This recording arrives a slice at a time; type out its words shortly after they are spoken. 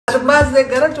అర్బాస్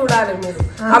దగ్గర చూడాలి మీరు.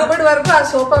 అప్పటి వరకు ఆ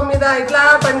సోఫా మీద ఇట్లా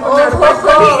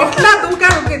పడుకున్నాడు, ఇట్లా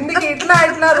దూకాడు కిందికి, ఇట్లా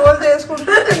ఇట్లా రోల్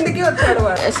చేసుకుంటూ కిందికి వచ్చాడు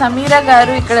వాడు. సమీరా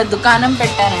గారు ఇక్కడ దుకాణం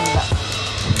పెట్టారంట.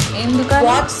 ఏం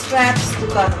దుకాణం? స్ట్రాప్స్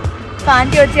దుకాణం.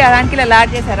 ఆంటీ వచ్చి అలాంటి ఇలా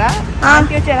లాడ్ చేశారా?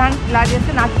 ఆంటీ వచ్చి అలాంటి లాడ్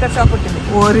చేస్తే నాకు ఇక్కడ షాప్ ఉంటుంది.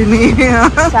 ఓరిని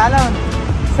చాలా ఉంది.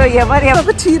 సో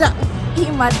ఎవరు చీర ఈ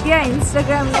మధ్య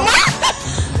ఇన్స్టాగ్రామ్ లో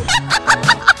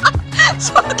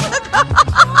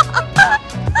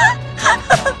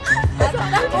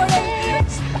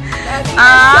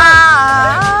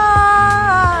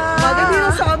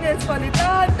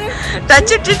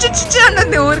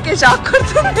అన్నది ఊరికే షాక్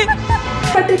కొడుతుంది.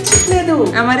 పట్టించట్లేదు,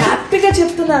 మరి హ్యాపీగా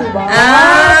చెప్తున్నాను.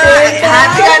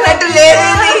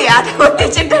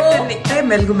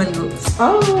 మెలుగు మెలుగు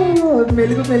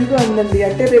మెలుగు మెలుగు అందండి.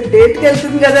 అంటే రేపు డేట్కి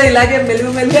వెళ్తుంది కదా, ఇలాగే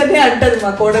మెలుగు మెలుగు అని అంటది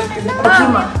మా కోడలికి.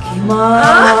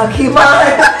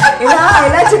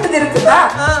 ఎలా చుట్టూ తిరుగుతుందా?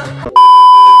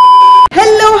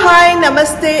 హలో, హాయ్,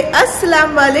 నమస్తే, అస్సలాం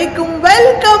వాలేకుం,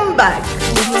 వెల్కమ్ బ్యాక్.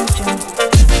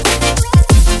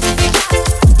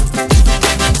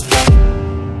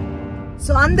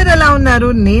 సో అందరు ఎలా ఉన్నారు?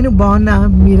 నేను బాగున్నా,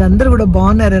 మీరందరూ కూడా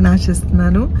బాగున్నారని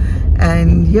ఆశిస్తున్నాను.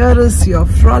 And here is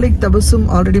your frolic Tabassum.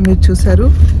 Already మీరు చూసారు.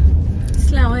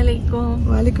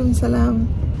 వాలేకుం సలాం.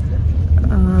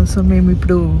 సో మేము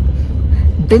ఇప్పుడు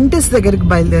డెంటిస్ట్ దగ్గరికి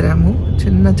బయలుదేరాము.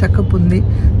 చిన్న చెకప్ ఉంది,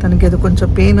 తనకి ఏదో కొంచెం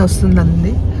పెయిన్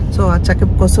వస్తుందండి. సో ఆ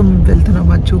చెకప్ కోసం వెళ్తున్నాం,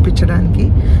 అది చూపించడానికి.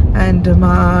 అండ్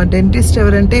మా డెంటిస్ట్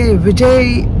ఎవరంటే విజయ్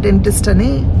డెంటిస్ట్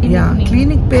అని,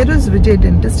 క్లినిక్ పేరు విజయ్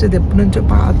డెంటిస్ట్. ఇది ఎప్పటి నుంచో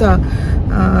పాత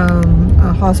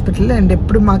హాస్పిటల్. అండ్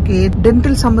ఎప్పుడు మాకు ఏ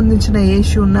డెంటల్ సంబంధించిన ఏ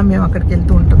ఇష్యూ ఉన్నా మేము అక్కడికి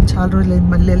వెళ్తూ ఉంటాం. చాలా రోజులు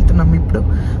మళ్ళీ వెళ్తున్నాం ఇప్పుడు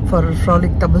ఫర్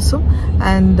ఫ్రాలిక్ తబస్సు.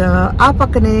 అండ్ ఆ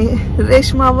పక్కనే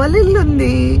రేష్మా వాళ్ళ ఇల్లు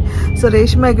ఉంది. సో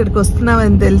రేష్మా ఇక్కడికి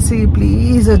వస్తున్నామని తెలిసి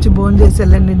ప్లీజ్ వచ్చి భోజనం చేసి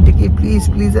వెళ్ళండి ఇంటికి, ప్లీజ్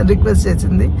ప్లీజ్ అని రిక్వెస్ట్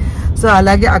చేసింది. సో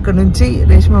అలాగే అక్కడ నుంచి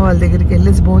రేష్మా వాళ్ళ దగ్గరికి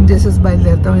వెళ్ళేసి భోజనం చేసేసి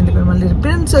బయలుదేరుతాం. ఎందుకంటే మళ్ళీ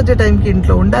ప్రిన్స్ వచ్చే టైంకి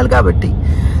ఇంట్లో ఉండాలి కాబట్టి.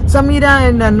 సమీరా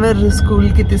అండ్ అన్వర్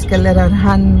స్కూల్కి తీసుకెళ్లారు,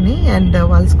 అర్హాన్ని, అండ్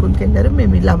వాళ్ళ స్కూల్కి వెళ్ళారు.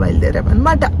 మేము ఇలా బయలుదేరాం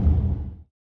అనమాట.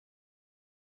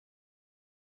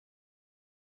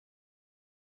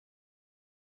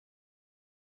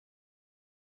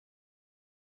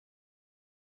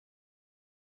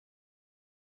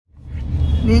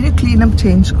 నేను క్లీనప్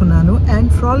చేయించుకున్నాను. అండ్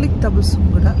ఫ్రాలిక్ తబస్సు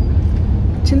కూడా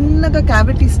చిన్నగా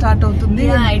క్యావిటీ స్టార్ట్ అవుతుంది.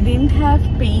 I don't have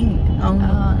pain.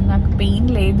 నాకు పెయిన్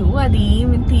లేదు. అది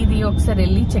ఏమిటి, ఇది ఒకసారి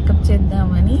వెళ్ళి చెకప్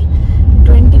చేద్దామని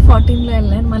 2014లో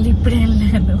వెళ్ళాను, మళ్ళీ ఇప్పుడే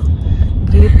వెళ్ళాను.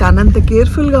 గ్రేట్, తనంత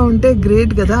కేర్ఫుల్ గా ఉంటే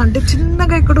గ్రేట్ కదా. అంటే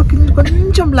చిన్నగా ఇక్కడ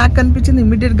కొంచెం బ్లాక్ కనిపించింది,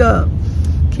 ఇమీడియట్ గా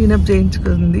cleanup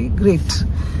చేయించుకుంది. Great,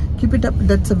 keep it up,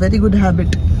 that's a very good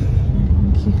habit.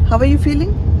 How are you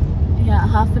feeling?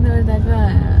 Half an hour దాకా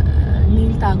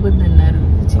నీళ్ళు తాగొద్దన్నారు,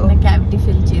 చిన్న క్యావిటీ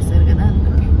ఫిల్ చేశారు కదా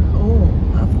అందుకే. ఓ,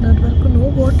 హాఫ్ అన్ అవర్ వరకు నో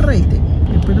వాటర్. అయితే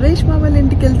ఇప్పుడు రేష్మా వాళ్ళ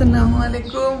ఇంటికి వెళ్తున్నాము.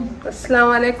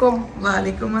 అస్సలాముఅలైకుం.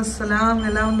 వాలేకుం అస్సలాం.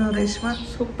 ఎలా ఉన్నారు రేష్మా?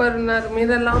 సూపర్ ఉన్నారు,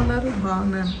 మీరు ఎలా ఉన్నారు?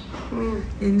 బాగున్నాను.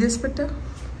 ఏం చేసి పెట్టావు?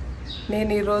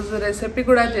 నేను ఈరోజు రెసిపీ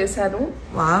కూడా చేశాను.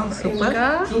 Wow, super.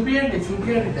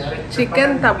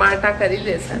 చికెన్ టమాటా కర్రీ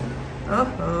చేశాను.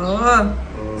 ఓహో,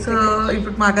 సో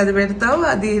ఇప్పుడు మాకు అది పెడతావు.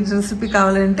 అది రెసిపీ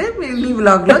కావాలంటే నీ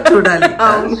వ్లాగ్ లో చూడాలి.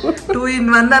 2 in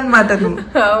 1 అన్నమాట. నువ్వు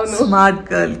smart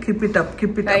girl. Keep it up,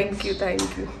 keep it up.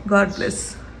 Thank you. God bless.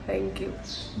 Thank you.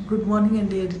 Good morning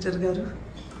అండి ఎడిటర్ గారు.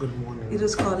 Good morning.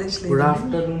 ఈరోజు కాలేజ్ లేదు. గుడ్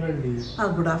ఆఫ్టర్నూన్ అండి.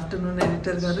 గుడ్ ఆఫ్టర్నూన్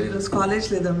ఎడిటర్ గారు. ఈరోజు కాలేజ్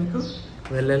లేదా మీకు?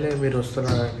 వెళ్ళలే, మీరు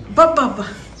వస్తున్నారండి. అబ్బా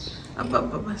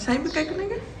అబ్బా సైన్ पे कहने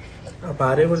का?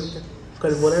 बारे बोलते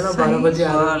कल बोले ना 12 बजे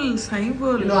सही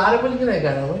बोल. 12 बोल के नहीं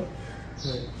करा भाई.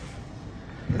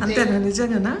 అంతేనా?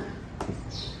 నిజంగానా?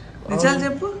 నిజాలు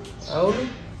చెప్పు. అవును.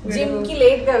 జిమ్ కి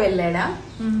లేట్ గా వెళ్ళాడా?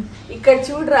 ఇక్కడ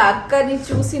చూడరా, అక్కని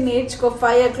చూసి నేర్చుకో.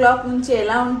 5 o'clock నుంచి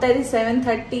ఎలా ఉంటది,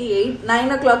 7:30, 8,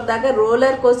 9 o'clock దాకా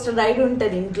రోలర్ కోస్టర్ రైడ్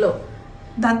ఉంటది ఇంట్లో.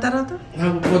 దాని తర్వాత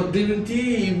పొద్దు నుంచి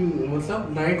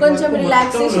కొంచెం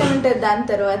రిలాక్సేషన్ ఉంటది. దాని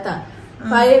తర్వాత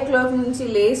 5 o'clock నుంచి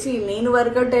లేచి నేను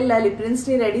వర్కౌట్ వెళ్ళాలి, ప్రిన్స్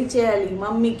ని రెడీ చేయాలి,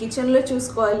 మమ్మీ కిచెన్ లో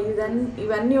చూసుకోవాలి,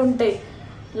 ఇవన్నీ ఉంటాయి.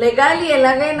 లెగాలి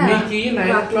ఎలాగైనా.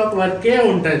 9 o'clock వరకే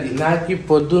ఉంటది. నాకు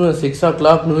పొద్దున 6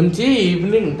 o'clock నుంచి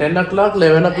ఈవినింగ్ 10 o'clock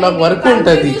 11 o'clock వరకు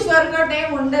ఉంటది. వర్కౌట్ ఏం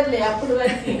ఉండదులే అప్పుడు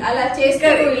వరకు. అలా చేస్తే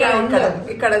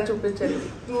ఇక్కడ చూపించండి.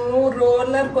 నువ్వు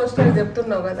రోలర్ కోస్టర్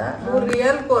చెప్తున్నావు కదా, నువ్వు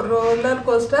రియల్ రోలర్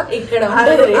కోస్టర్ ఇక్కడ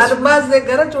అర్బాస్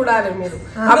దగ్గర చూడాలి మీరు.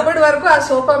 అప్పటి వరకు ఆ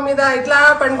సోఫా మీద ఇట్లా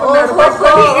పడుకున్నాడు,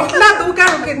 ఇట్లా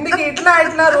దూకాడు కిందికి, ఇట్లా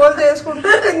ఇట్లా రోల్ చేసుకుంటూ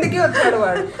కిందికి వచ్చాడు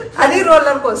వాడు. అది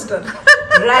roller coaster.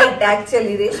 Right,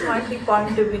 actually రేష్మాకి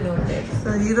point to be noted.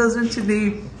 ఈ రోజు నుంచి నీ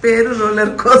పేరు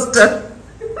రోలర్ కోస్టర్.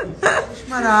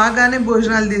 మరి ఆగానే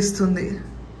భోజనాలు తీస్తుంది.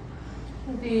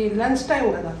 ఇది లంచ్ టైం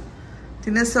కదా,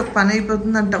 తినేస్తే ఒక పని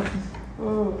అయిపోతుంది అంటాం.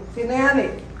 తినేయాలి,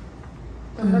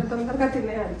 తొందరగా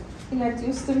తినేయాలి. ఇలా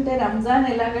చూస్తుంటే రంజాన్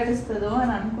ఎలా గడుస్తుందో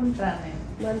అని అనుకుంటాను నేను.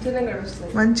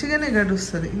 మంచిగానే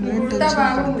గడుస్తుంది.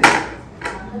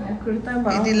 కుర్తా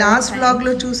ఇది లాస్ట్ బ్లాగ్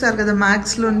లో చూసారు కదా,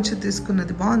 మ్యాక్స్ లో నుంచి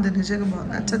తీసుకున్నది. బాగుంది, నిజంగా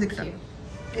బాగుంది, నచ్చది. ఇక్కడ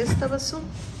వేస్తా bus.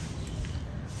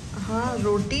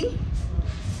 Roti,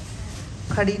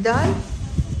 khadi dal,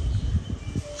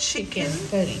 chicken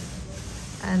curry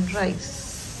and rice.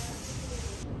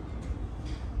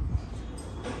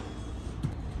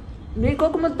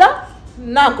 నీకొక ముద్ద,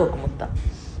 నాకొక ముద్ద.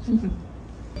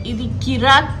 ఇది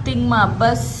కిరాక్ థింగ్. మా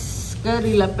అబ్బాస్ గారు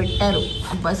ఇలా పెట్టారు.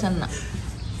 అబ్బాస్ అన్న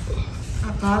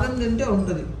కారం తింటే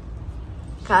ఉంటుంది.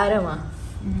 కారమా?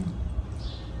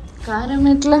 కారం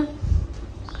ఎట్లా?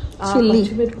 చిల్లీ.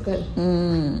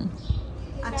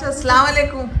 अच्छा अस्सलाम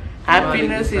वालेकुम.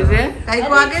 Happiness is a कई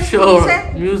को आगे sure.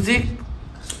 Music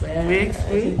makes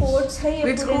me.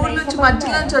 వీడి స్కూల్ నుంచి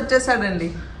మధ్యలో నుంచి వచ్చేసాడండి.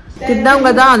 తిద్దాం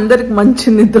కదా, అందరికి మంచి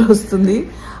నిద్ర వస్తుంది.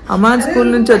 అమాన్ స్కూల్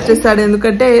నుంచి వచ్చేసాడు,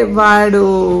 ఎందుకంటే వాడు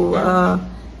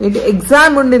ఏంటి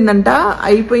ఎగ్జామ్ ఉండిందంట,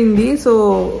 అయిపోయింది. సో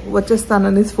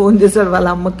వచ్చేస్తానని ఫోన్ చేశాడు వాళ్ళ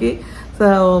అమ్మకి. సో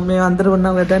మేము అందరం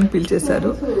ఉన్నాం కదా అని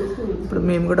పిలిచేశారు. ఇప్పుడు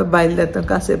మేము కూడా బయలుదేరుతాం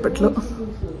కాసేపట్లో.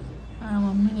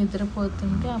 మమ్మీ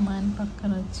నిద్రపోతుంటే అమాన్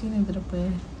పక్కన వచ్చి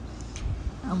నిద్రపోయాడు.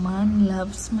 Aman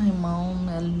loves my mom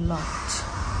a lot.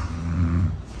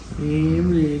 ఏం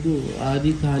లేదు,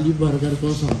 అది ఖాళీ బర్గర్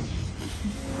కోసం.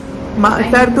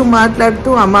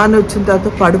 మాట్లాడుతూ అమాన్ వచ్చిన తర్వాత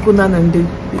పడుకున్నానండి.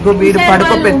 ఇగో వీడు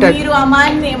పడుకోబెట్టాడు.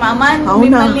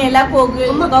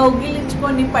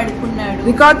 కౌగిలించుకొని పడుకున్నాడు.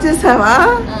 రికార్డ్ చేసావా?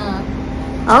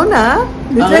 అవునా?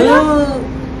 నిజంగా?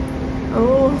 ఓ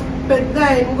పెద్ద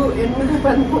ఏనుగు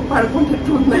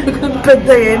పడుకుంటూ పెద్ద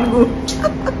ఏనుగు.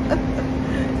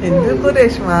 ఎందుకు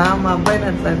రేష్మా మా అబ్బాయిని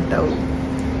అట్లా అంటావు?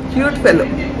 Cute fellow.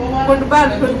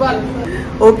 ఫుట్బాల్.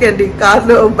 ఓకే అండి,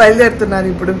 కార్లో బయలుదేరుతున్నాను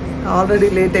ఇప్పుడు. ఆల్రెడీ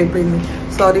లేట్ అయిపోయింది.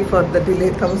 Sorry for the delay.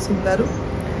 తమసున్నారు.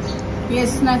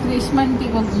 Yes, నాకు రేష్మాకి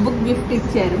ఒక బుక్ గిఫ్ట్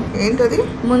ఇచ్చారు. ఏంటది?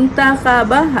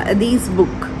 ముంతాఖాబా హదీస్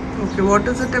book. Okay, what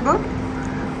is it about?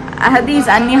 హదీస్,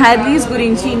 అన్ని హదీస్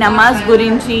గురించి, నమాజ్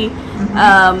గురించి,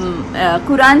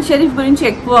 ఖురాన్ షరీఫ్ గురించి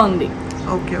ఎక్కువ ఉంది.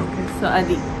 Okay okay. సో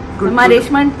అది మా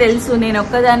రేష్మాంటి తెలుసు, నేను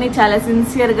ఒక్కదాన్ని చాలా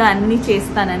సిన్సియర్ గా అన్ని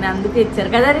చేస్తానని, అందుకే ఇచ్చారు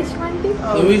కదా రేష్మాంటి.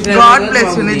 God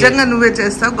bless you. నిజంగా నువ్వే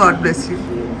చేస్తావు. God bless you.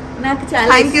 నాకు చాలా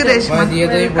థ్యాంక్ యూ రేష్మా.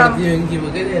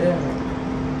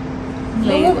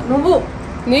 నువ్వు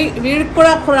వీడికి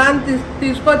కూడా ఖురాన్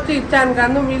తీసుకొచ్చి ఇచ్చాను,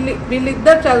 కానీ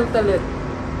వీళ్ళిద్దరు చదువుతలేరు.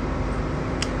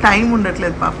 టైం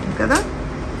ఉండట్లేదు పాపం కదా.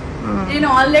 నేను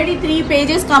ఆల్రెడీ 3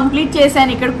 pages కంప్లీట్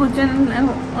చేశాను. ఇక్కడ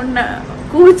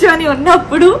కూర్చొని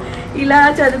ఉన్నప్పుడు ఇలా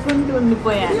చదువుకుంటూ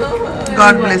ఉండిపోయాను.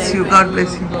 God bless you. God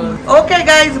bless you. Okay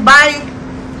guys, bye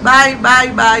bye bye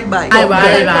bye bye.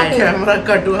 Camera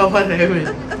కట్టు అవ్వాలి.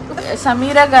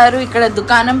 సమీరా గారు ఇక్కడ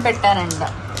దుకాణం పెట్టారంట.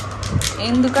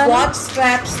 ఏం దుకాణం? వాచ్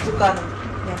స్ట్రాప్స్ దుకాణం.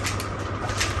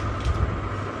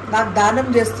 నాకు దానం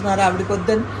చేస్తున్నారు. ఆవిడకి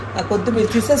వద్దని, నాకు వద్దు, మీరు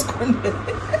తీసేసుకోండి.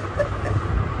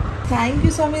 థ్యాంక్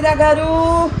యూ సమీరా గారు.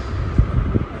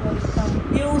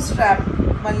 New strap.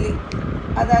 మళ్ళీ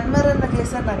అది అన్వర్ అన్న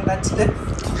చేశారు, నాకు నచ్చలేదు.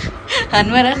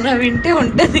 అన్వర్ అన్న వింటే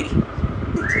ఉంటది.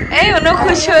 ఏ ఉన్నా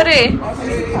ఖుష్ హో రే.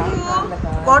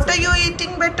 What are you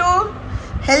eating beto?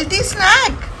 Healthy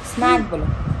snack. Snack बोलो.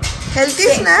 Healthy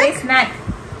snack. Snack.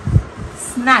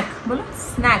 Snack बोलो.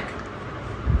 Snack.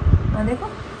 ना देखो.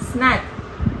 Snack.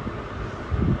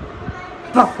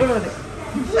 पकड़ो रे.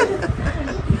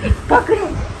 पकड़ो.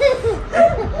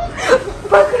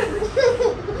 पकड़ो.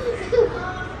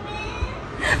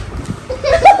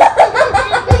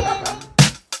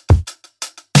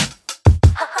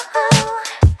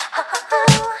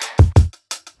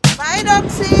 Bye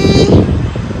Roxy.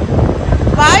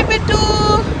 Bye Bittu.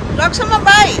 Roxama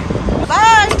bye.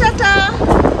 Bye Tata.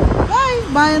 Bye.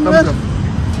 Bye Anwar.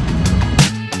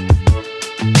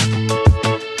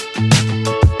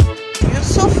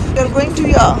 Yusuf, you're going to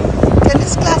your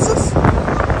tennis classes?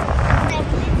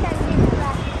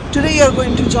 Today you're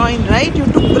going to join, right? You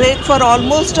took break for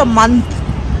almost a month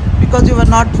because you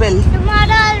were not well.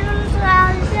 Tomorrow I will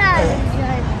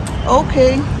join.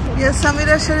 Okay. Yes,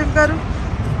 Samira Sharif garu.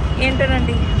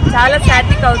 ఏంటోనండి, చాలా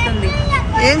static అవుతుంది.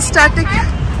 ఏం static?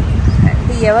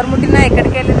 ఎవరు ముట్టినా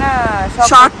ఎక్కడికి వెళ్ళినా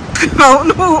short.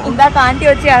 అవును. ఇందాక aunty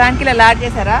వచ్చి అదానికి ఇలా లాడ్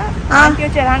చేశారా, ఆంటీ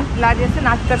వచ్చి అదానికి లాడ్ చేస్తే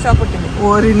నాకు ఇక్కడ షాక్ ఉంటుంది.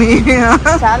 ఓరిని.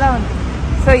 చాలా ఉంది.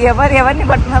 సో ఎవరిని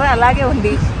పట్టున్నారో అలాగే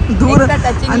ఉంది. దూరం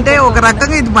అంటే ఒక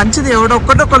రకంగా ఇది మంచిది, ఎవడో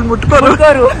ఒక్కటొక్కరు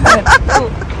ముట్టుకోరు.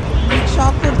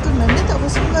 షాక్ కొడుతుందండి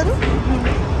తపస్సు గారు.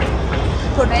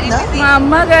 మా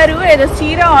అమ్మగారు ఏదో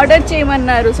చీర ఆర్డర్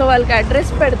చేయమన్నారు, సో వాళ్ళకి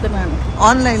అడ్రస్ పెడుతున్నాను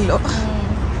ఆన్లైన్ లో.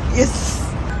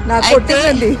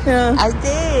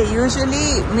 అయితే యూజువలీ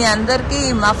మీ అందరికి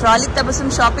మా ఫ్రాలిక్ తబస్సుం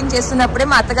షాపింగ్ చేస్తున్నప్పుడే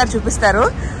మా అత్తగారు చూపిస్తారు.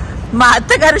 మా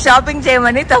అత్తగారు షాపింగ్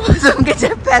చేయమని తబస్సుంకి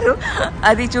చెప్పారు,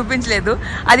 అది చూపించలేదు.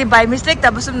 అది బై మిస్టేక్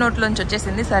తబస్సుం నోట్లోంచి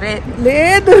వచ్చేసింది. సరే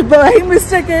లేదు, బై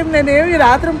మిస్టేక్ ఏం, నేనేమి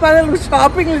రాత్రి పగలు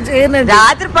షాపింగ్ చేయనండి.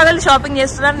 రాత్రి పగలు షాపింగ్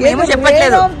చేస్తున్నాను మేము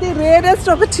చెప్పట్లేదు. రేరెస్ట్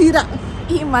ఒక చీర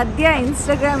ఈ మధ్య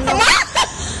ఇన్స్టాగ్రామ్ లో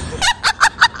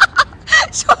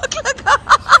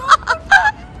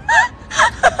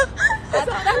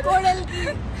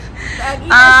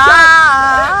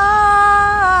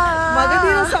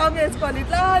సాంగ్ వేసుకోవాలి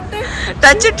ఇట్లా అంటే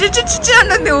టచ్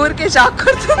అంటుంది, ఊరికే షాక్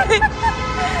కొడుతుంది.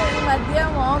 ఈ మధ్య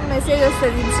మామ్ మెసేజ్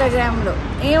వస్తుంది ఇన్స్టాగ్రామ్ లో,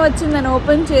 ఏం వచ్చిందని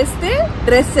ఓపెన్ చేస్తే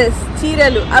డ్రెస్సెస్,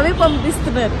 చీరలు అవి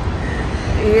పంపిస్తున్నారు.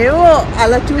 ఏవో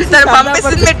అలా చూసి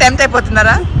పంపిస్తుంది. మీరు టెంప్ట్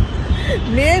అయిపోతున్నారా?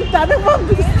 నేను తనకు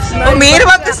పంపిస్తున్నా, మీరు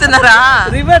పంపిస్తున్నారా?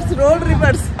 Reverse role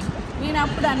reverse. నేను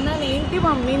అప్పుడు అన్నాను, ఏంటి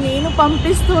మమ్మీ నేను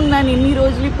పంపిస్తూ ఉన్నాను ఇన్ని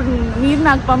రోజులు, ఇప్పుడు మీరు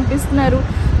నాకు పంపిస్తున్నారు.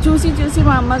 చూసి చూసి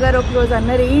మా అమ్మగారు ఒక రోజు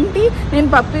అన్నారు, ఏంటి నేను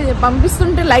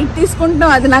పంపిస్తుంటే లైట్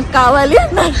తీసుకుంటున్నావు, అది నాకు కావాలి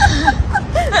అన్నారు.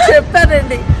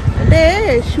 చెప్తానండి, అంటే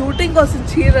షూటింగ్ కోసం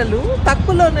చీరలు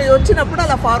తక్కువలో వచ్చినప్పుడు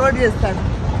అలా ఫార్వర్డ్ చేస్తాను.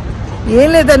 ఏం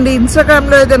లేదండి,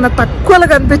 ఇన్స్టాగ్రామ్ లో ఏదైనా తక్కువలో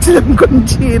కనిపించదు అనుకోండి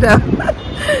చీర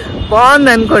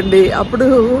బాగుంది అనుకోండి, అప్పుడు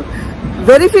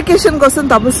వెరిఫికేషన్ కోసం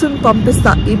తబస్సుని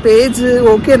పంపిస్తా. ఈ పేజ్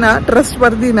ఓకేనా, ట్రస్ట్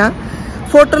వర్దీనా,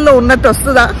 ఫోటోలో ఉన్నట్టు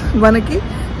వస్తుందా మనకి,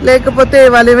 లేకపోతే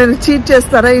వాళ్ళు ఏమైనా చీట్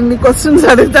చేస్తారా, ఇన్ని క్వశ్చన్స్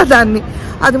అడుగుతా దాన్ని.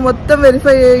 అది మొత్తం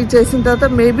వెరిఫై చేసిన తర్వాత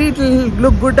మేబీ ఇట్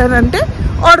లుక్ గుడ్ అని అంటే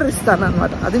ఆర్డర్ ఇస్తాను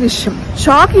అనమాట. అది విషయం.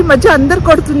 షాక్ ఈ మధ్య అందరు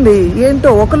కొడుతుంది, ఏంటో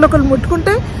ఒకళ్ళొకరు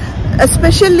ముట్టుకుంటే,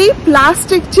 ఎస్పెషల్లీ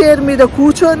ప్లాస్టిక్ చైర్ మీద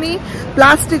కూర్చొని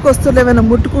ప్లాస్టిక్ వస్తువులు ఏమైనా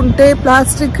ముట్టుకుంటే,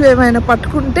 ప్లాస్టిక్ ఏమైనా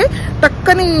పట్టుకుంటే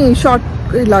టక్కని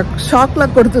ఇలా షాక్ లా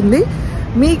కొడుతుంది.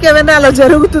 మీకేమైనా అలా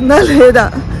జరుగుతుందా లేదా?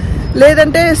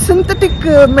 లేదంటే సింథటిక్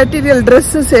మెటీరియల్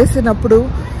డ్రెస్సెస్ వేసినప్పుడు,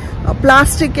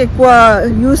 ప్లాస్టిక్ ఎక్కువ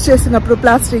యూజ్ చేసినప్పుడు,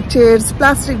 ప్లాస్టిక్ చైర్స్,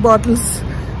 ప్లాస్టిక్ బాటిల్స్,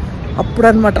 అప్పుడు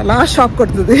అనమాట అలా షాక్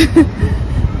కొడుతుంది.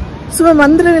 సో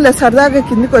మేమందరం ఇలా సరదాగా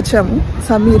కిందికి వచ్చాము,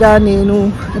 సమీరా, నేను,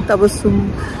 తబస్సుం,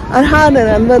 అర్హాన్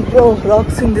అందరితో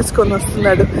రాక్సింగ్ తీసుకొని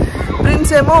వస్తున్నాడు.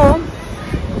 ప్రిన్స్ ఏమో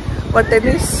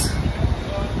టెన్నిస్.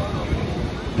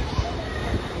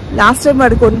 లాస్ట్ టైం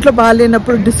వాడికి ఒంట్లో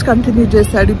బాగాలేనప్పుడు డిస్కంటిన్యూ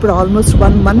చేశాడు. ఇప్పుడు ఆల్మోస్ట్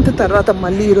 1 month తర్వాత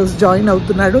మళ్ళీ ఈరోజు జాయిన్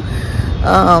అవుతున్నాడు.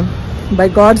 బై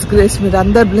గాడ్స్ గ్రేస్, మీరు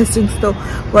అందరి బ్లెస్సింగ్స్తో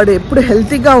వాడు ఎప్పుడు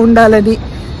హెల్తీగా ఉండాలని,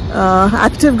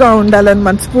 యాక్టివ్గా ఉండాలని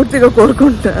మనస్ఫూర్తిగా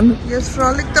కోరుకుంటాను.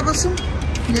 ఫ్రాలిక్ తబస్సుం,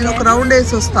 నేను ఒక రౌండ్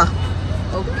వేసి వస్తా.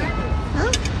 ఓకే,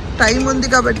 టైం ఉంది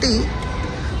కాబట్టి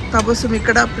తబస్సుం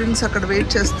ఇక్కడ, ప్రిన్స్ అక్కడ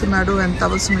వెయిట్ చేస్తున్నాడు, అండ్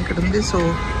తబస్సుం ఇక్కడ ఉంది. సో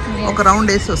ఒక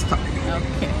రౌండ్ వేసి వస్తా.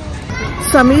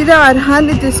 సమీరా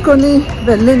అర్హాన్ని తీసుకొని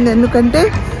వెళ్ళింది, ఎందుకంటే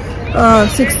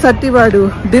 6:30 వాడు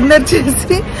డిన్నర్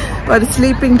చేసి వాడు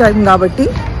స్లీపింగ్ టైం కాబట్టి.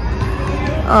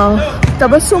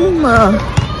 తబస్సుం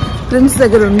ప్రిన్స్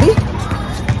దగ్గర ఉంది.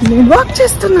 నేను వాక్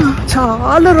చేస్తున్నా,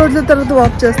 చాలా రోజుల తర్వాత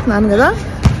వాక్ చేస్తున్నాను కదా,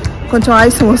 కొంచెం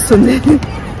ఆయాసం వస్తుంది.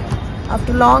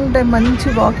 ఆఫ్టర్ లాంగ్ టైం మంచి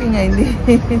వాకింగ్ అయింది.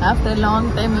 ఆఫ్టర్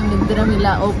లాంగ్ టైం మేము ఇద్దరం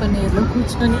ఇలా ఓపెన్ ఎయిర్ లో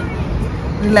కూర్చొని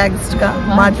రిలాక్స్డ్గా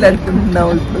మాట్లాడుకుంటున్నాం.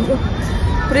 ఇప్పుడు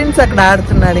ప్రిన్స్ అక్కడ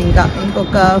ఆడుతున్నాడు.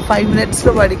 ఇంకొక 5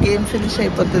 minutesలో వాడి గేమ్ ఫినిష్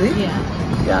అయిపోతుంది.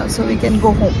 So we can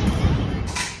go home.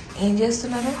 ఏం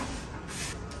చేస్తున్నారు?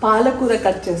 పాలకూర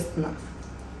కట్ చేస్తున్నా.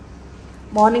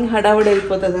 మార్నింగ్ హడావుడి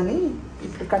అయిపోతుందని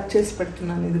ఇప్పుడు కట్ చేసి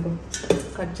పెడుతున్నాను. ఇదిగో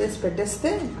కట్ చేసి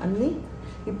పెట్టేస్తే అన్నీ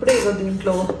ఇప్పుడే. ఇగో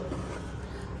దీంట్లో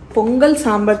పొంగల్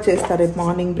సాంబార్ చేస్తారు రేపు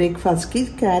మార్నింగ్ బ్రేక్ఫాస్ట్కి.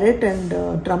 Carrot and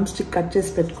drum stick cut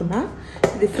చేసి పెట్టుకున్నా,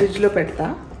 ఇది ఫ్రిడ్జ్లో పెడతా.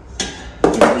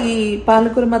 ఈ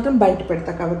పాలకూర మాత్రం బయట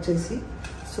పెడతా కవర్ చేసి.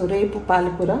 సో రేపు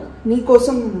పాలకూర,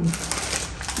 నీకోసం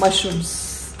మష్రూమ్స్.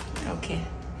 ఓకే,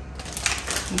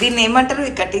 దీన్ని ఏమంటారు?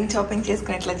 కటింగ్ చాపింగ్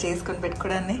చేసుకుని ఇట్లా చేసుకొని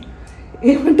పెట్టుకోవడాన్ని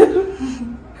ఏమంటారు?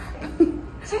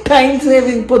 టైం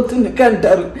సేవింగ్ పొద్దున్నకి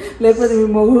అంటారు. లేకపోతే మీ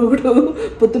మొగుడు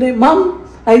పొద్దునే మమ్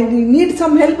ఐ నీడ్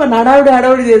సమ్ హెల్ప్ అని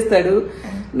హడావుడి చేస్తాడు.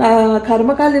 నా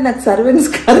కర్మకాలి నాకు సర్వెంట్స్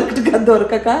కరెక్ట్గా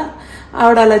దొరకక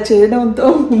ఆవిడ అలా చేయడంతో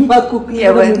మా కుక్ని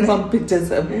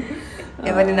పంపించేసాము.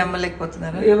 ఎవరిని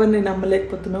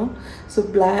నమ్మలేకపోతున్నాం. So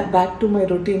back to my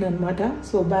routine అనమాట.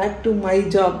 So back to my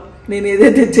job. నేను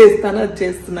ఏదైతే చేస్తానో అది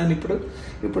చేస్తున్నాను.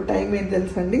 ఇప్పుడు టైం ఏం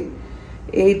తెలుసండి,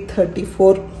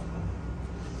 8:34.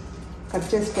 కట్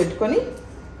చేసి పెట్టుకొని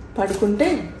పడుకుంటే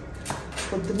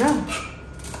పొద్దున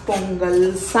పొంగల్,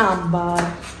 సాంబార్,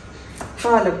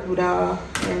 పాలకూర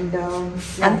అండ్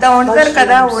అంతా వండుతారు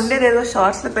కదా. వండేది ఏదో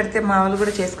షార్ట్స్ లో పెడితే మా వాళ్ళు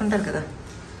కూడా చేసుకుంటారు కదా.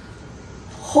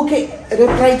 ఓకే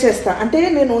రేపు ట్రై చేస్తా. అంటే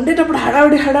నేను ఉండేటప్పుడు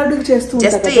హడావుడికి చేస్తూ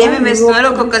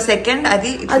ఒక్కొక్క సెకండ్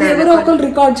అది ఎవరో ఒకరు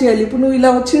రికార్డ్ చేయాలి. ఇప్పుడు నువ్వు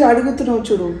ఇలా వచ్చి అడుగుతున్నావు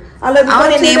చూడు, అలా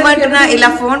నేను ఏమంటున్నా, ఇలా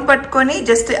ఫోన్ పట్టుకొని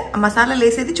జస్ట్ మసాలా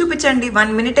వేసేది చూపించండి.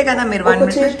 1 minute కదా మీరు 1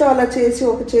 minute చేత్తో అలా చేసి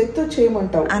ఒక చేత్తో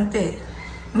చేయమంటావు అంతే.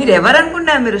 మీరు ఎవరు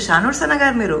అనుకుంటారు? మీరు షానూర్ సన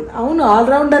గారు. మీరు అవును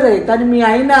ఆల్రౌండరే, కానీ మీ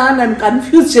ఆయన నన్ను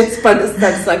కన్ఫ్యూజ్ చేసి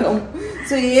పడేస్తాడు సగం.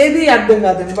 సో ఏది అర్థం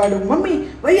కాదండి. వాడు mummy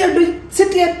why are doing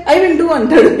SIT here I will do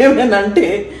అంటాడు. ఏమైనా అంటే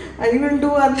ఐ విల్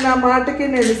డూ అన్న మాటకి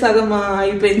నేను సగం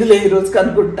అయిపోయిందిలే ఈ రోజుకి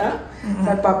అనుకుంటా.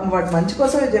 కానీ పాపం వాడు మంచి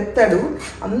కోసమే చెప్తాడు.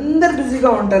 అందరు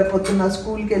బిజీగా ఉంటారు పొద్దున్న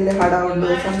స్కూల్కి వెళ్ళే హడావుళ్ళు.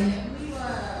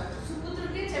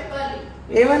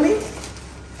 ఏమని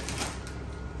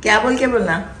क्या बोल के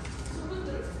बोलना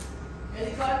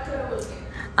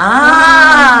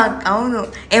అవును.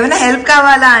 ఏమైనా హెల్ప్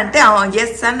కావాలా అంటే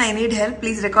yes son I need help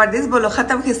please record this బోలో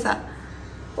ఖతం కిస్సా.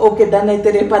 ఓకే దాన్ని అయితే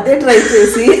రేపు అదే ట్రై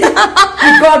చేసి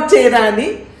రికార్డ్ చేయరా అని.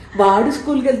 వాడు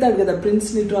స్కూల్కి వెళ్తాడు కదా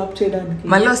ప్రిన్స్ ని డ్రాప్ చేయడానికి.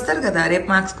 మళ్ళీ వస్తారు కదా రేపు.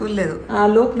 మాకు స్కూల్ లేదు. ఆ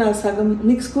లోపు నా సగం.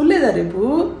 నీకు స్కూల్ లేదా రేపు?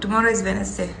 Tomorrow is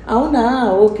Wednesday. అవునా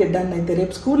ఓకే డన్. అయితే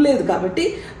రేపు స్కూల్ లేదు కాబట్టి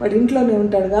వాడు ఇంట్లోనే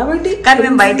ఉంటాడు కాబట్టి. కానీ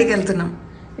మేము బయటికి వెళ్తున్నాం.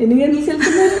 ఎన్ని గంటలకి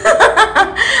వెళ్తున్నారు?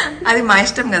 అది మా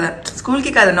ఇష్టం కదా. స్కూల్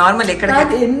కి కాదు నార్మల్. ఎక్కడ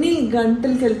ఎన్ని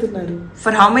గంటలకి వెళ్తున్నారు?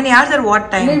 For how many hours are what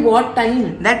time? What time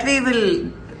that we will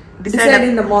decide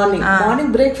in the morning.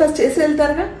 Morning breakfast చేసి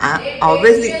వెళ్తారుగా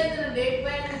ఆబ్వియస్లీ.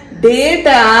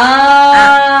 డేటా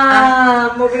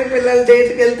మొగుడి పిల్లలు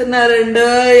డేట్కి వెళ్తున్నారండి.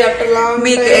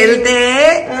 మీకు వెళ్తే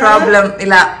ప్రాబ్లం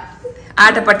ఇలా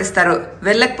ఆట పట్టిస్తారు.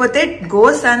 వెళ్ళకపోతే go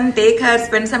sun take her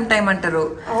spend some time అంటారు.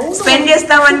 స్పెండ్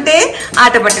చేస్తామంటే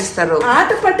ఆట పట్టిస్తారు.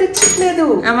 ఆట పట్టించట్లేదు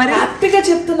మరి హ్యాపీగా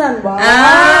చెప్తున్నాను.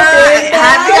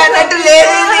 హ్యాపీగా అన్నట్టు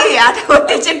లేదు, ఆట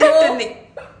పట్టించేటట్టుంది.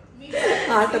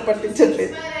 ఆట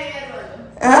పట్టించట్లేదు.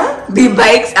 ది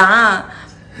బైక్స్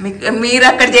మీరు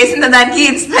అక్కడ చేసిన దానికి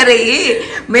ఇన్స్పైర్ అయ్యి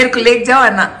మీరు లేక్ జావ్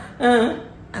అన్న.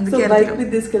 అందుకే బైక్ మీద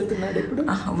తీసుకెళ్తున్నాడు ఇప్పుడు.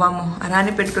 వామో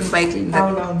రాని పెట్టుకుని బైక్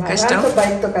కష్టం.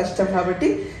 బైక్ తో కష్టం కాబట్టి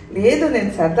లేదు,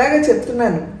 నేను సరదాగా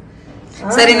చెప్తున్నాను.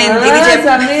 సరే నేను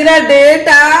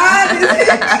డేటా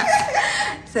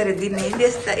సరే దీన్ని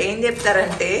ఏం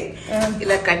చెప్తారంటే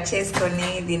ఇలా కట్ చేసుకొని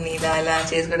దీన్ని ఇలా ఇలా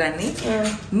చేసుకోవడాన్ని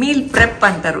మీల్ ప్రెప్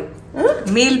అంటారు.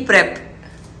 Meal prep.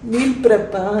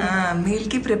 మీల్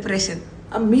కి ప్రిపరేషన్.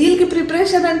 మీల్ కి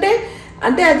ప్రిపరేషన్ అంటే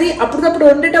అంటే అది అప్పుడప్పుడు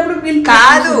వండేటప్పుడు మీల్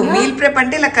కాదు. మీల్ ప్రెప్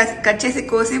అంటే ఇలా కట్ చేసి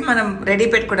కోసి మనం రెడీ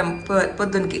పెట్టుకోవడం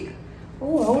పొద్దునకి. ఓ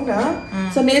అవునా?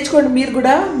 సో నేర్చుకోండి మీరు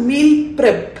కూడా మీల్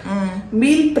ప్రెప్.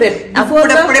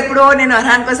 అప్పుడెప్పుడో నేను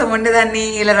అర్హాన్ కోసం వండేదాన్ని.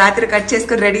 ఇలా రాత్రి కట్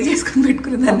చేసుకుని రెడీ చేసుకుని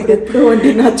పెట్టుకునేదాన్ని. ఎప్పుడు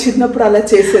వండి నా చిన్నప్పుడు అలా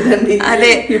చేసేదాన్ని.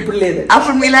 అదే ఇప్పుడు లేదు.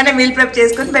 అప్పుడు మీలానే మీల్ ప్రెప్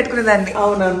చేసుకుని పెట్టుకునేదాన్ని.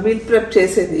 అవునవును మీల్ ప్రెప్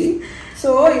చేసేది.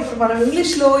 సో ఇప్పుడు మనం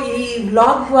ఇంగ్లీష్ లో ఈ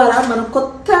బ్లాగ్ ద్వారా మనం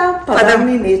కొత్త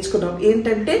పదాన్ని నేర్చుకున్నాం.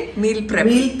 ఏంటంటే మీల్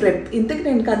ప్రెప్. ఇంతకు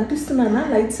నేను కనిపిస్తున్నానా?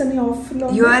 లైట్స్ అన్ని ఆఫ్ లో.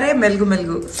 యువరే మెలుగు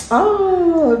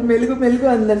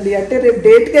అందండి. అంటే రేపు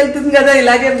డేట్ కి వెళ్తుంది కదా,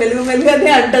 ఇలాగే మెలుగు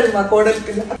అని అంటారు మా కోడలి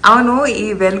పిల్ల. అవును ఈ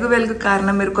వెలుగు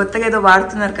కారణం మీరు కొత్తగా ఏదో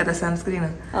వాడుతున్నారు కదా సన్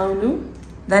స్క్రీన్. అవును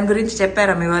దాని గురించి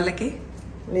చెప్పారా మీ వాళ్ళకి?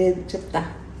 లేదు చెప్తా.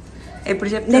 ఎప్పుడు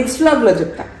చెప్తా? నెక్స్ట్ బ్లాగ్ లో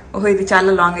చెప్తా. ఓహో ఇది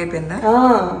చాలా లాంగ్ అయిపోయిందా?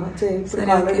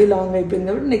 ఆల్రెడీ లాంగ్ అయిపోయింది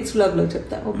కాబట్టి నెక్స్ట్ బ్లాగ్ లో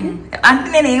చెప్తా. ఓకే అంటే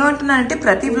నేను ఏమంటున్నానంటే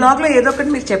ప్రతి బ్లాగ్ లో ఏదో ఒకటి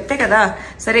మీరు చెప్తే కదా.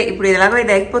 సరే ఇప్పుడు ఎలాగో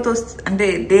ఇది అయిపోతూ అంటే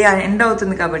డే ఎండ్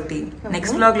అవుతుంది కాబట్టి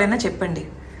నెక్స్ట్ బ్లాగ్ లో అయినా చెప్పండి.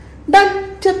 డన్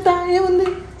చెప్తా. ఏముంది?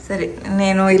 సరే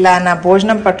నేను ఇలా నా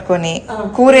భోజనం పట్టుకొని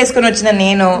కూర వేసుకుని వచ్చిన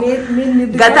నేను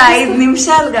గత 5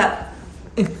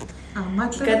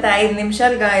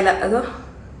 నిమిషాలుగా ఇలా అదో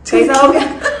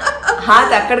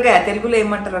హాత్ అక్కడిగా తెలుగులో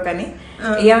ఏమంటారో కానీ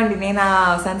ఏమండి నేను ఆ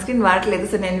సన్ స్క్రీన్ వాడట్లేదు.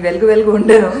 సో నేను వెలుగు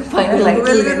ఉండను.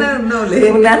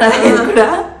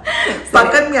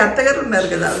 పక్కన మీ అత్తగారు ఉన్నారు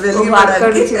కదా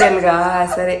వెలుగా.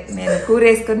 సరే నేను కూర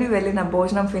వేసుకుని వెళ్ళి నా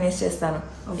భోజనం ఫినిష్ చేస్తాను.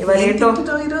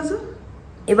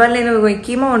 ఇవాళ నేను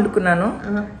కీమా వండుకున్నాను.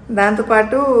 దాంతో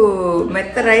పాటు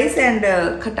మెత్త రైస్ అండ్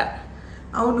ఖటా.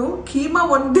 అవును కీమా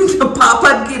వండిన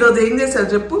పాపానికి ఈరోజు ఏం చేశారు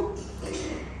చెప్పు?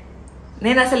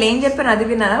 నేను అసలు ఏం చెప్పాను అది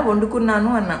విన్నారా? వండుకున్నాను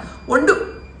అన్నా.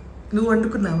 నువ్వు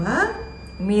వండుకున్నావా?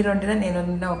 మీరు వండినా నేను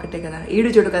వండినా ఒకటే కదా. ఈడు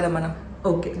చూడు కదా మనం.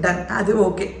 Okay done. అది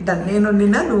ఓకే డన్. నేను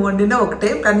వండినా నువ్వు వండినా ఒకటే,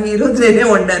 కానీ ఈ రోజు నేనే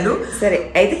వండాను. సరే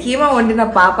అయితే కీమా వండిన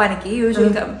పాపానికి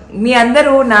యూజువల్ గా మీ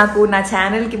అందరూ నాకు నా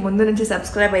ఛానల్ కి ముందు నుంచి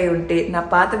సబ్స్క్రైబ్ అయి ఉంటే నా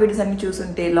పాత వీడియోస్ అన్ని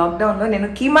చూసుంటే లాక్డౌన్ లో నేను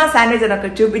కీమా శాండ్విచ్ అని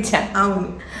ఒకటి చూపించాను. అవును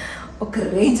ఒక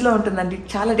రేంజ్ లో ఉంటుందండి.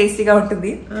 చాలా టేస్టీగా ఉంటుంది.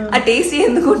 ఆ టేస్టీ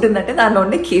ఎందుకు ఉంటుందంటే దానిలో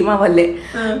ఉండే కీమా వల్లే.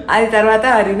 అది తర్వాత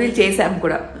రివీల్ చేసాము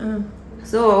కూడా.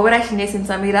 సో ఓవర్ యాక్షన్ చేసింది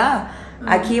సమీరా.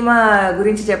 ఆ కీమా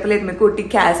గురించి చెప్పలేదు మీకు.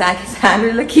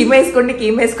 శాండ్విచ్ లో కీమా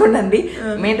వేసుకోండి అంది.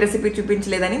 మెయిన్ రెసిపీ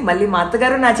చూపించలేదని మళ్ళీ మా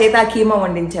అత్తగారు నా చేత ఆ కీమా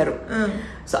వండించారు.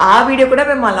 సో ఆ వీడియో కూడా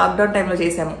మేము మా లాక్డౌన్ టైంలో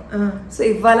చేసాము. సో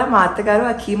ఇవాళ మా అత్తగారు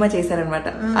ఆ కీమా చేశారనమాట.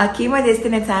 ఆ కీమా చేస్తే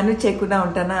నేను శాండ్విచ్ చేయకుండా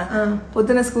ఉంటానా,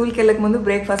 పొద్దున స్కూల్కి వెళ్ళక ముందు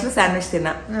బ్రేక్ఫాస్ట్ లో శాండ్విచ్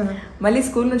తిన్నా. మళ్ళీ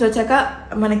స్కూల్ నుంచి వచ్చాక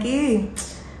మనకి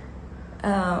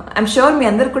ఐఎమ్ షూర్ మీ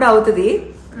అందరు కూడా అవుతుంది,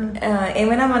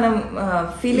 ఏమైనా మనం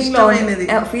ఫీలింగ్ లో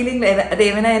అదే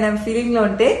ఏమైనా ఫీలింగ్ లో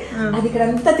ఉంటే అది ఇక్కడ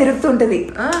అంతా తిరుగుతుంటది.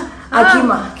 ఆ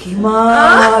కీమా కీమా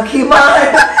కీమా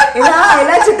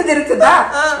ఎలా చుట్టూ తిరుగుతుందా,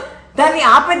 దాన్ని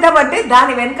ఆపేద్దామంటే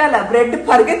దాని వెనకాల బ్రెడ్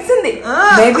పరిగెత్తుంది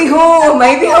మేబీ హో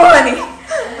అని.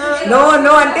 నో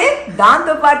నో అంటే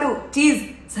దాంతో పాటు cheese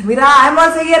Sameera I'm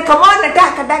also here come on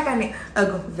attack attack అని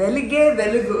వెలుగే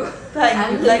వెలుగు.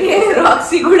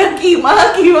 రాక్సీ కూడా కీమా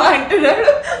కీమా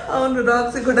అంటున్నాడు. అవును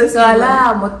రాక్సీ కూడా. సో అలా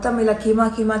మొత్తం ఇలా కీమా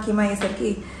కీమా కీమా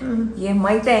అయ్యేసరికి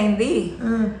ఏమైతే అయింది,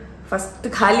 ఫస్ట్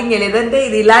ఖాళీగా లేదంటే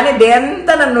ఇది ఇలానే డే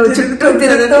అంతా నన్ను చుట్టూ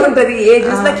తిరుగుతూ ఉంటది, ఏ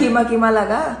చూసినా కీమా కీమా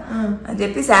లాగా అని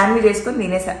చెప్పి శాండ్విచ్ చేసుకొని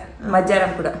తినేసా.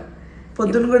 మధ్యాహ్నం కూడా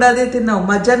పొద్దున కూడా అదే తిన్నావు,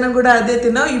 మధ్యాహ్నం కూడా అదే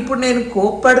తిన్నావు. ఇప్పుడు నేను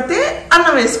కోప్పడితే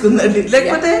అన్నం వేసుకుందండి,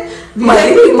 లేకపోతే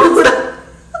కూడా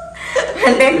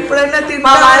అంటే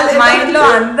మా ఇంట్లో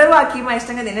అందరూ ఆ కీమా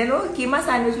ఇష్టంగా నేను కీమా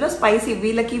శాండ్విచ్ లో స్పైసీ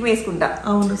వీళ్ళ కీమా వేసుకుంటా.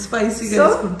 అవును స్పైసీగా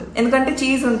వేసుకుంటా, ఎందుకంటే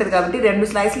చీజ్ ఉంటది కాబట్టి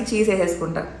 2 స్లైస్లు చీజ్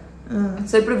వేసేసుకుంటా.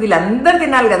 సో ఇప్పుడు వీళ్ళందరూ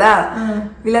తినాలి కదా,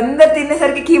 వీళ్ళందరూ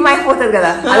తినేసరికి కీమా అయిపోతుంది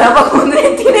కదా, అలా ముందు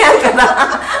తినేయాలి కదా,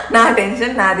 నా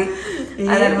టెన్షన్ నాది.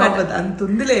 అంత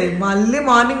ఉందిలే, మళ్ళీ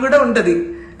మార్నింగ్ కూడా ఉంటది.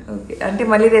 అంటే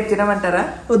మళ్ళీ రేపు తినమంటారా?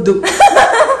 వద్దు,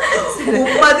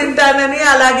 ఉప్మా తింటానని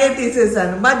అలాగే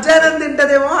తీసేసాను. మధ్యాహ్నం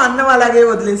తింటదేమో అన్నం అలాగే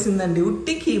వదిలేసిందండి.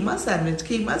 ఉట్టి కీమా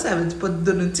శాండ్విచ్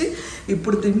పొద్దు నుంచి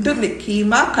ఇప్పుడు తింటుంది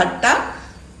కీమా కట్ట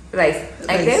రైస్.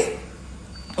 అయితే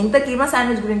ఇంత కీమా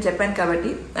శాండ్విచ్ గురించి చెప్పాను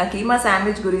కాబట్టి ఆ keema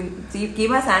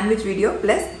sandwich video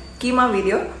plus keema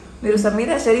video మీరు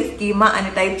సమీరా షరీఫ్ కీమా అని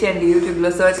టైప్ చేయండి యూట్యూబ్ లో,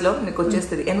 సర్చ్ లో మీకు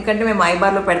వచ్చేస్తుంది. ఎందుకంటే మేము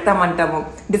ఐబార్ లో పెడతామంటాము,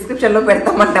 డిస్క్రిప్షన్ లో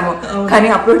పెడతామంటాము, కానీ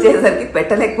అప్లోడ్ చేసేసరికి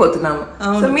పెట్టలేకపోతున్నాము.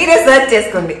 సో మీరే సర్చ్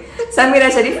చేసుకోండి సమీరా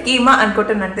షరీఫ్ కీమా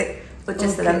అనుకుంటున్నంటే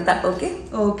వచ్చేస్తుంది అంతా. Okay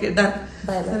okay done.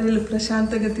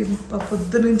 ప్రశాంతంగా తిని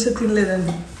పొద్దు నుంచే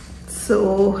తినలేదండి. So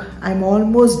I'm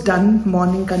almost done.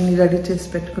 Morning అన్ని రెడీ చేసి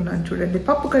పెట్టుకున్నాను. చూడండి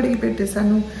పప్పు కడిగి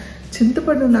పెట్టేశాను,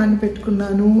 చింతపండు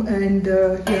నానబెట్టుకున్నాను, అండ్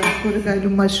కూరగాయలు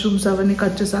మష్రూమ్స్ అవన్నీ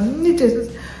కట్ చేసి అన్నీ చేసి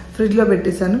ఫ్రిడ్జ్లో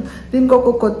పెట్టేశాను. దీనికి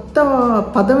ఒక కొత్త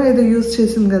పదం ఏదో యూజ్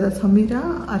చేసింది కదా సమీరా,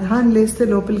 అర్హాన్ లేస్తే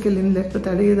లోపలికి వెళ్ళింది, లేకపోతే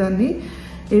అడిగేదాన్ని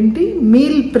ఏంటి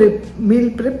మీల్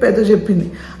ప్రెప్ ఏదో చెప్పింది.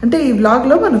 అంటే ఈ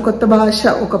వ్లాగ్లో మనం కొత్త భాష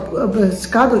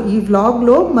కాదు, ఈ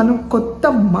వ్లాగ్లో మనం కొత్త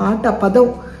మాట పదం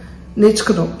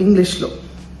నేర్చుకున్నాం ఇంగ్లీష్లో.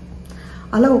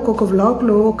 అలా ఒక్కొక్క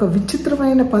వ్లాగ్లో ఒక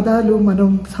విచిత్రమైన పదాలు మనం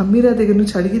సమీరా దగ్గర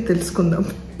నుంచి అడిగి తెలుసుకుందాం.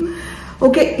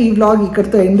 ఓకే, ఈ వ్లాగ్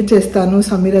ఇక్కడితో ఎండ్ చేస్తాను.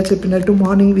 సమీరా చెప్పినట్టు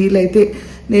మార్నింగ్ వీలైతే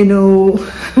నేను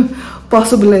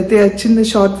పాసిబుల్ అయితే చిన్న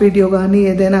షార్ట్ వీడియో కానీ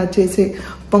ఏదైనా చేసే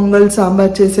పొంగల్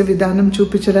సాంబార్ చేసే విధానం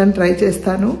చూపించడానికి ట్రై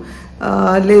చేస్తాను.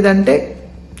 లేదంటే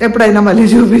ఎప్పుడైనా మళ్ళీ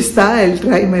చూపిస్తా. I will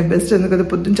try my best. ఎందుకంటే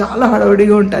పొద్దున్న చాలా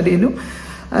హడావుడిగా ఉంటాను నేను.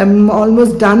 I'm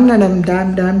almost done and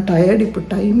I'm damn tired. ఇప్పుడు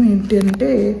టైం ఏంటి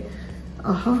అంటే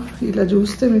ఇలా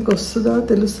చూస్తే మీకు వస్తుందా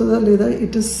తెలుస్తుందా లేదా,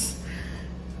 it is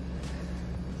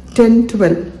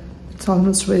 10-12. It's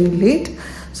almost very late.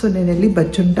 So నేను వెళ్ళి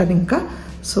బజ్జుంటాను ఇంకా.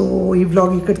 సో ఈ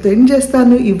వ్లాగ్ ఇక్కడితో ఎండ్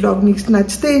చేస్తాను. ఈ వ్లాగ్ మీకు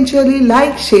నచ్చితే ఏం చేయాలి,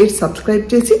 లైక్ షేర్ సబ్స్క్రైబ్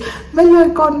చేసి బెల్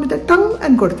ఐకాన్ మీద టంగ్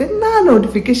అని కొడితే నా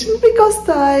నోటిఫికేషన్ మీకు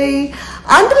వస్తాయి.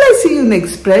 Until I see you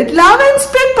next, spread love and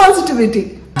spread positivity.